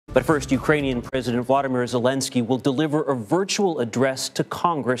But first, Ukrainian President Volodymyr Zelensky will deliver a virtual address to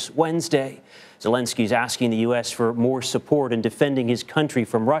Congress Wednesday. Zelensky is asking the U.S. for more support in defending his country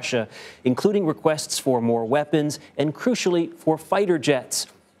from Russia, including requests for more weapons and, crucially, for fighter jets.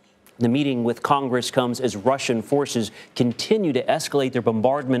 The meeting with Congress comes as Russian forces continue to escalate their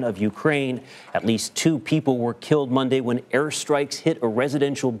bombardment of Ukraine. At least 2 people were killed Monday when airstrikes hit a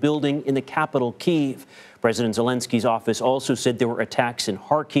residential building in the capital, Kyiv. President Zelensky's office also said there were attacks in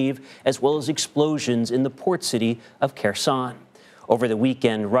Kharkiv, as well as explosions in the port city of Kherson. Over the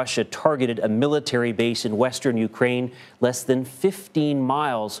weekend, Russia targeted a military base in western Ukraine, less than 15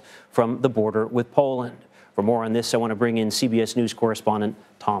 miles from the border with Poland. For more on this, I want to bring in CBS News correspondent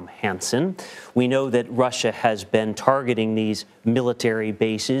Tom Hanson. We know that Russia has been targeting these military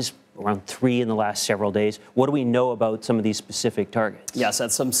bases, around 3 in the last several days. What do we know about some of these specific targets? Yes,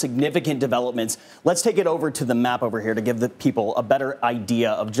 that's some significant developments. Let's take it over to the map over here to give the people a better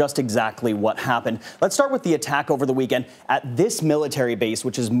idea of just exactly what happened. Let's start with the attack over the weekend at this military base,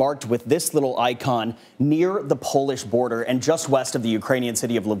 which is marked with this little icon near the Polish border and just west of the Ukrainian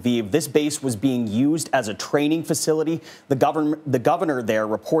city of Lviv. This base was being used as a training facility. The governor there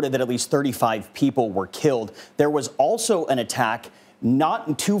reported that at least 35 people were killed. There was also an attack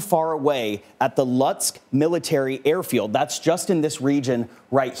not too far away at the Lutsk military airfield. That's just in this region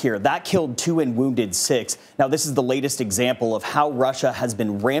right here. That killed 2 and wounded 6. Now, this is the latest example of how Russia has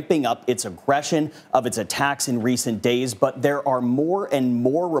been ramping up its aggression of its attacks in recent days. But there are more and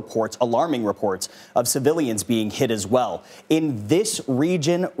more reports, alarming reports, of civilians being hit as well. In this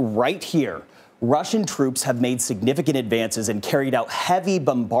region right here, Russian troops have made significant advances and carried out heavy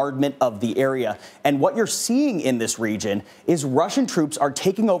bombardment of the area. And what you're seeing in this region is Russian troops are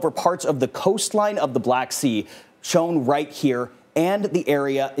taking over parts of the coastline of the Black Sea, shown right here, and the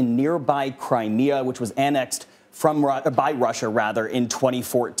area in nearby Crimea, which was annexed by Russia in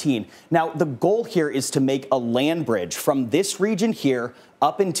 2014. Now, the goal here is to make a land bridge from this region here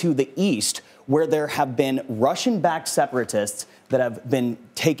up into the east, where there have been Russian-backed separatists that have been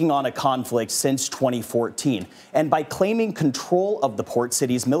taking on a conflict since 2014. And by claiming control of the port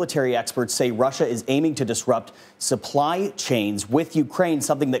cities, military experts say Russia is aiming to disrupt supply chains with Ukraine,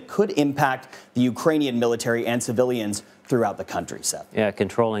 something that could impact the Ukrainian military and civilians throughout the country, Seth. Yeah,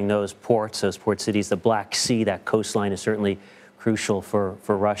 controlling those port cities, the Black Sea, that coastline is certainly crucial for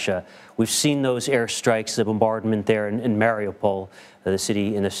Russia. We've seen those airstrikes, the bombardment there in Mariupol, the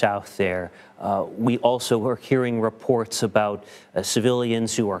city in the south there. We also are hearing reports about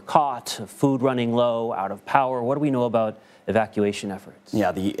civilians who are caught, food running low, out of power. What do we know about evacuation efforts?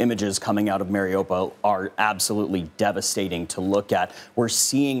 Yeah, the images coming out of Mariupol are absolutely devastating to look at. We're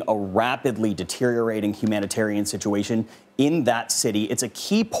seeing a rapidly deteriorating humanitarian situation in that city. It's a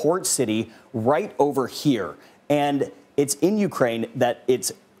key port city right over here. And it's in Ukraine that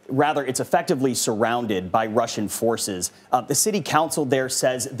it's effectively surrounded by Russian forces. The city council there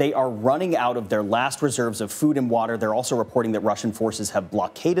says they are running out of their last reserves of food and water. They're also reporting that Russian forces have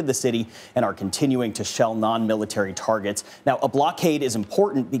blockaded the city and are continuing to shell non-military targets. Now, a blockade is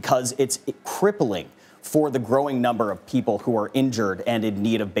important because it's crippling for the growing number of people who are injured and in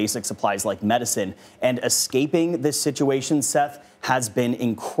need of basic supplies like medicine. And escaping this situation, Seth, has been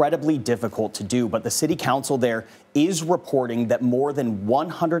incredibly difficult to do. But the city council there is reporting that more than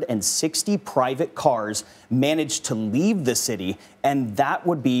 160 private cars managed to leave the city, and that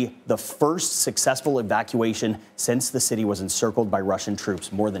would be the first successful evacuation since the city was encircled by Russian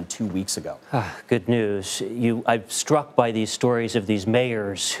troops more than 2 weeks ago. Good news. I'm struck by these stories of these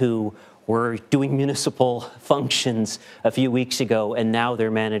mayors who were doing municipal functions a few weeks ago, and now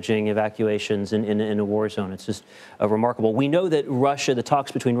they're managing evacuations in a war zone. It's just remarkable. We know that the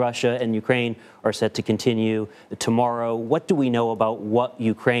talks between Russia and Ukraine are set to continue tomorrow. What do we know about what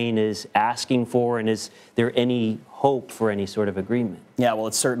Ukraine is asking for, and is there any hope for any sort of agreement? Yeah, well,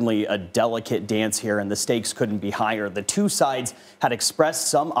 it's certainly a delicate dance here, and the stakes couldn't be higher. The two sides had expressed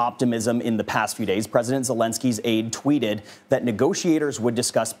some optimism in the past few days. President Zelensky's aide tweeted that negotiators would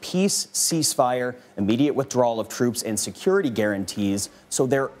discuss peace, ceasefire, immediate withdrawal of troops, and security guarantees. So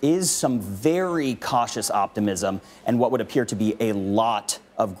there is some very cautious optimism and what would appear to be a lot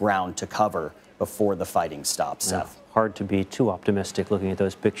of ground to cover before the fighting stops, Seth. Hard to be too optimistic looking at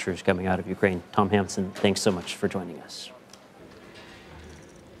those pictures coming out of Ukraine. Tom Hanson, thanks so much for joining us.